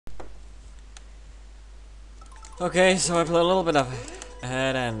Okay, so I played a little bit of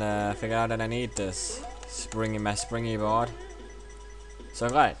ahead and figured out that I need this springy board. So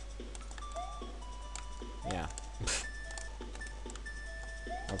right. Yeah.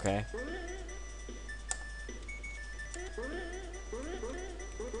 Okay.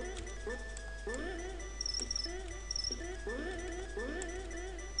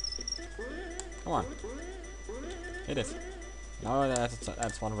 Come on. Hit it. No,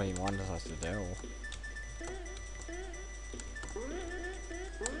 that's one way he wanted us to do.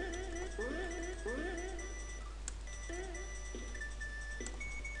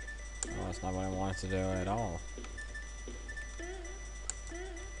 Oh, that's not what I wanted to do at all.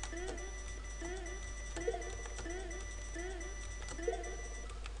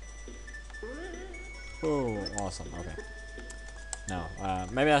 Oh, awesome. Okay. No,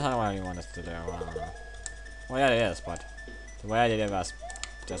 maybe that's not what he wanted us to do. I don't know. Well, yeah, it is, but the way I did it was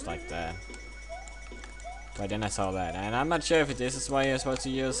just like that. But then I saw that, and I'm not sure if this is why you're supposed to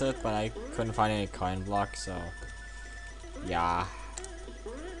use it, but I couldn't find any coin block, so yeah.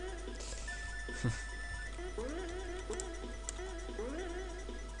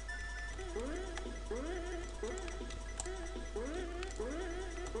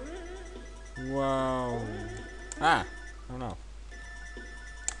 Whoa. Ah. Oh no.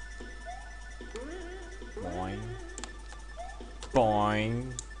 Boing.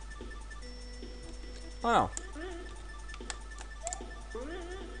 Boing. Oh no.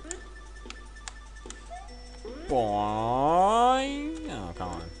 Boing. Oh, come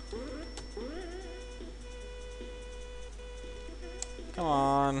on. Come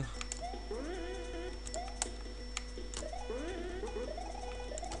on.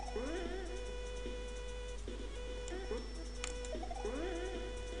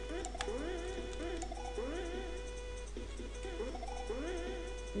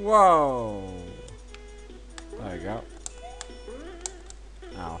 Whoa. There we go.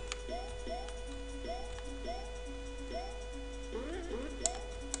 Ow.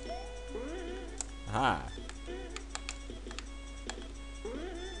 Aha.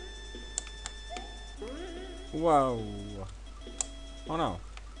 Whoa. Oh no.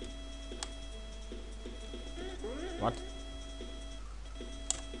 What?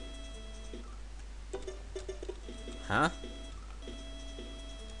 Huh?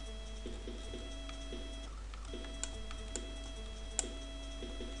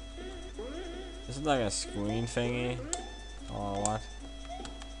 Is it like a screen thingy? Or what?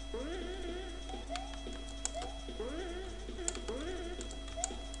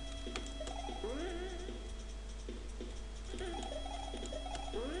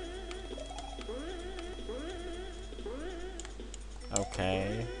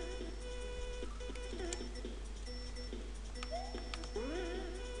 Okay.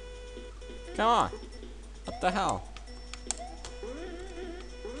 Come on. What the hell?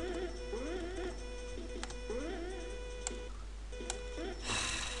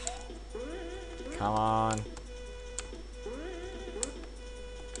 Come on.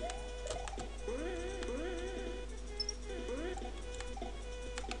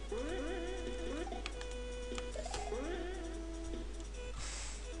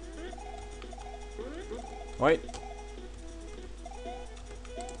 Wait.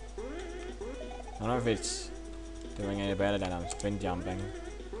 I don't know if it's doing any better than I'm sprint jumping.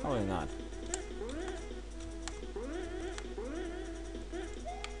 Probably not.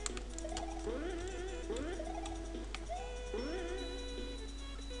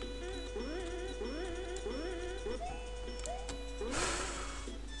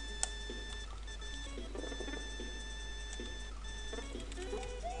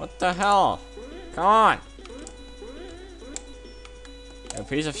 What the hell? Come on! You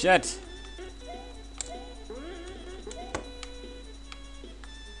piece of shit!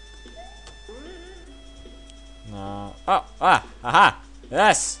 No. Oh! Ah! Aha!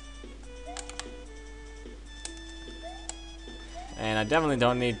 Yes! And I definitely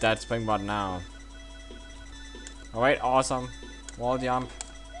don't need that springboard now. Oh wait, awesome. Wall jump.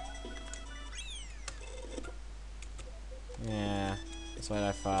 Yeah, that's what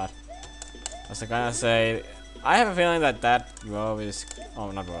I thought. I was gonna say, I have a feeling that that row is,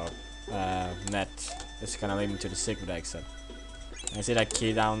 oh not row, net is gonna lead me to the secret exit. I see that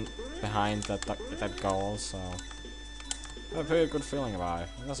key down behind that goal, so I have a pretty good feeling about it.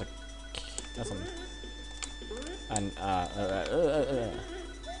 That's a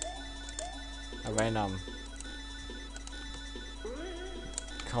random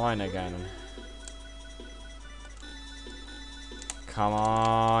coin again. Come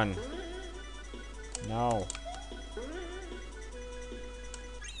on. No.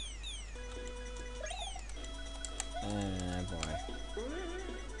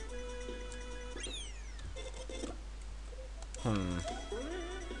 Hmm.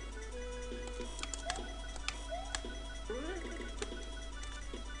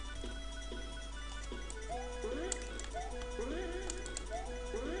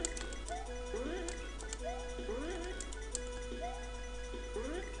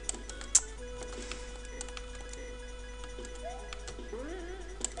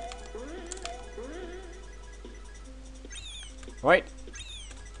 Wait.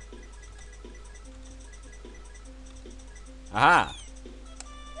 Aha.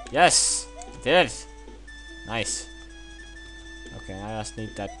 Yes. Did it. Nice. Okay, I just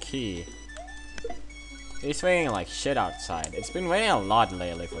need that key. It's raining like shit outside. It's been raining a lot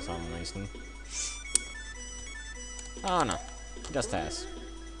lately for some reason. Oh no. Just has.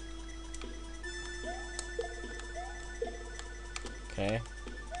 Okay.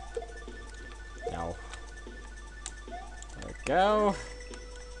 No. There we go.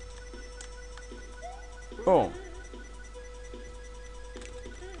 Boom.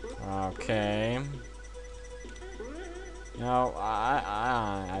 Okay. No,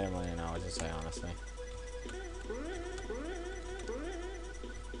 I don't really know what to say, honestly.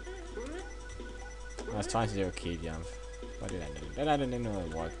 I was trying to do a key jump. What did I do? That didn't really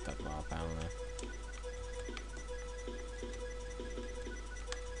work that well, apparently.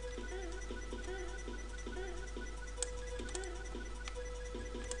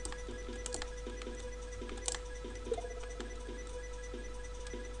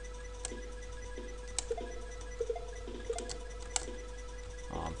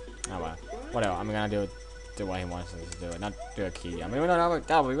 Oh well. Whatever, I'm gonna do what he wants us to do, not do a key. I mean,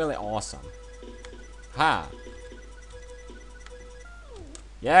 that would be really awesome. Ha!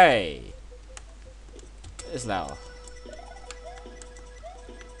 Yay! This level.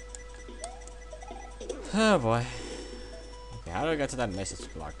 Oh boy. Okay, how do I get to that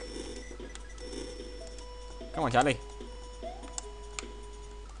message block? Come on, Charlie.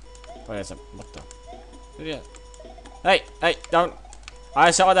 What is it? What the? Idiot. Hey! Hey! Don't!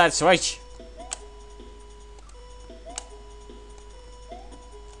 I saw that switch!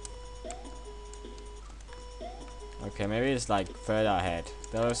 Okay, maybe it's like further ahead.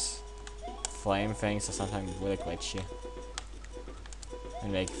 Those flame things are sometimes really glitchy.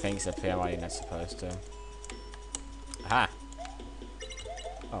 And make things appear while you're not supposed to. Aha!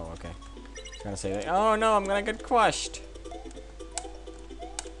 Oh, okay. I was gonna say that. Oh no, I'm gonna get crushed!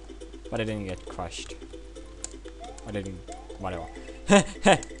 But I didn't get crushed. I didn't. Whatever.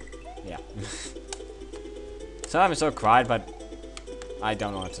 Yeah. So I'm so cried, but I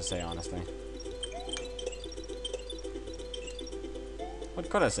don't know what to say, honestly. What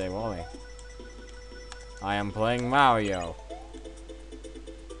could I say, Wally? I am playing Mario.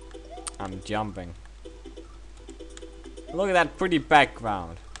 I'm jumping. Look at that pretty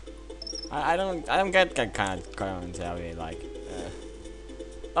background. I don't get that kind of commentary like.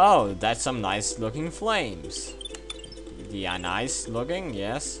 Oh, that's some nice looking flames. Yeah, nice looking,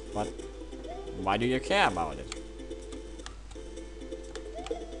 yes, but why do you care about it?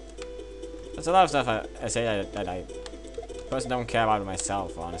 There's a lot of stuff I say that I personally don't care about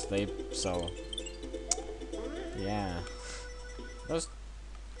myself, honestly, so yeah. Those.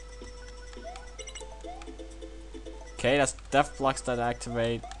 Okay, that's death blocks that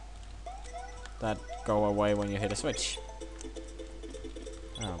activate that go away when you hit a switch.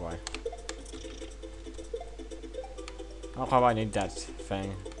 Oh boy. I'll probably need that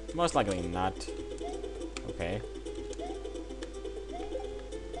thing. Most likely not. Okay.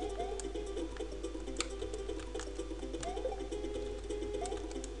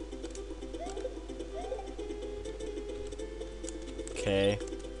 Okay.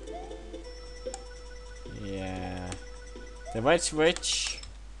 Yeah. The white switch.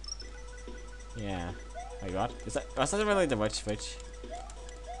 Yeah. I got. Was that really the white switch?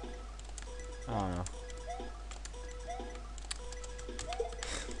 I don't know.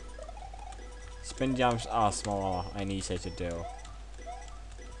 Spin jumps are smaller and easier to do.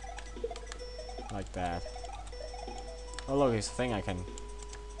 Like that. Oh look, it's a thing I can.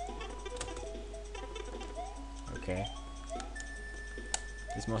 Okay.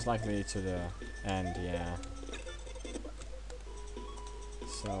 It's most likely to the end, yeah.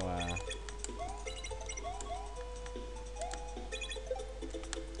 So,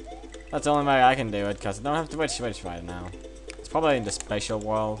 that's the only way I can do it, because I don't have to switch right now. It's probably in the spatial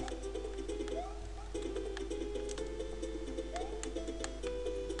world.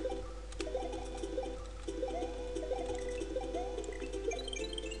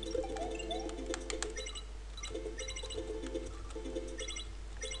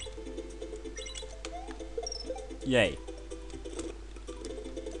 Yay.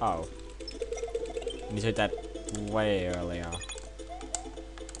 Oh. You need to hit that way earlier.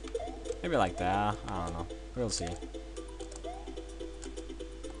 Maybe like that. I don't know. We'll see.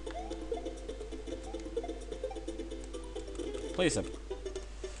 Please.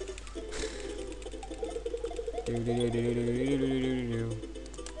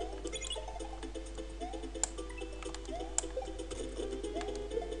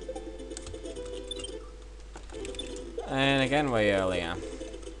 And again way earlier.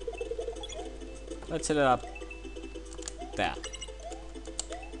 Let's hit it up there.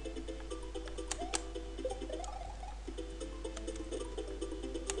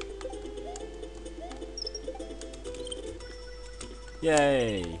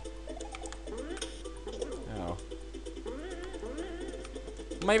 Yay! Oh.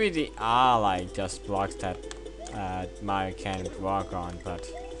 Maybe the R like just blocks that Mario can't walk on, but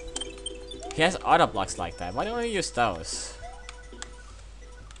he has other blocks like that. Why don't we use those?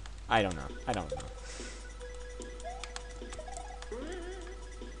 I don't know. I don't know.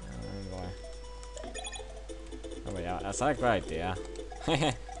 Oh boy. Oh yeah, that's not a good idea.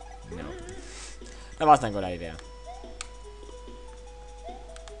 No. That wasn't a good idea.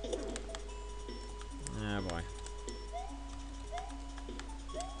 Oh boy.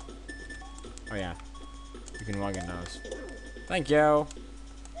 Oh yeah. You can walk in those. Thank you!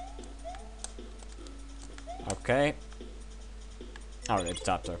 Okay. Oh, it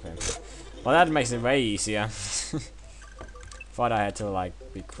stopped, okay. Well, that makes it way easier. Thought I had to, like,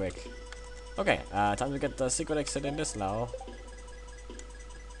 be quick. Okay, time to get the secret exit in this level.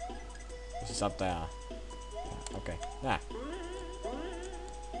 This is up there. Yeah, okay, nah.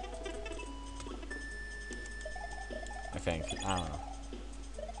 I think. I don't know.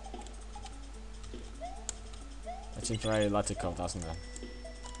 It seems very logical, doesn't it?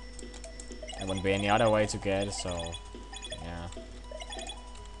 There wouldn't be any other way to get it, so... yeah.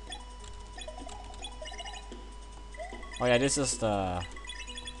 Oh yeah, this is the...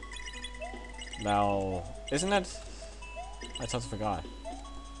 Well... Isn't it? I totally forgot.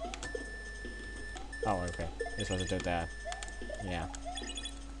 Oh, okay. This was to do that. Yeah.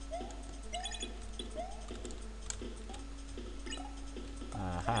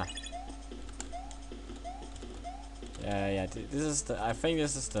 Aha. Yeah, this is the... I think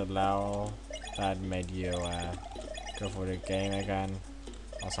this is the level that made you, go for the game again.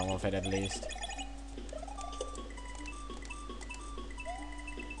 Or some of it at least.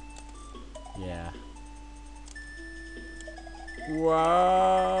 Yeah.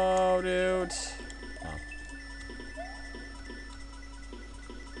 Wow, dude. Oh.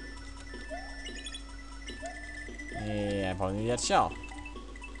 Yeah, I probably need that shell.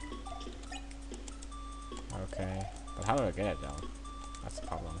 Okay. But how do I get it though? That's the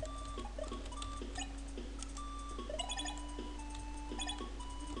problem.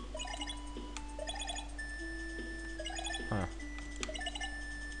 Huh.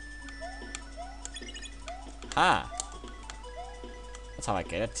 Ah! That's how I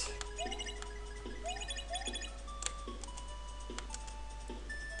get it.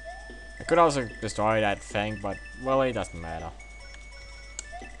 I could also destroy that thing, but well, it doesn't matter.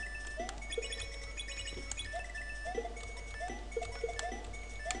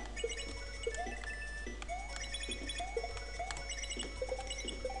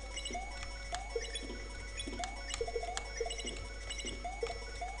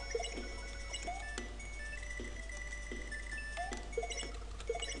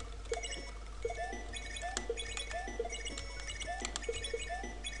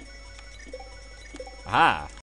 Aha!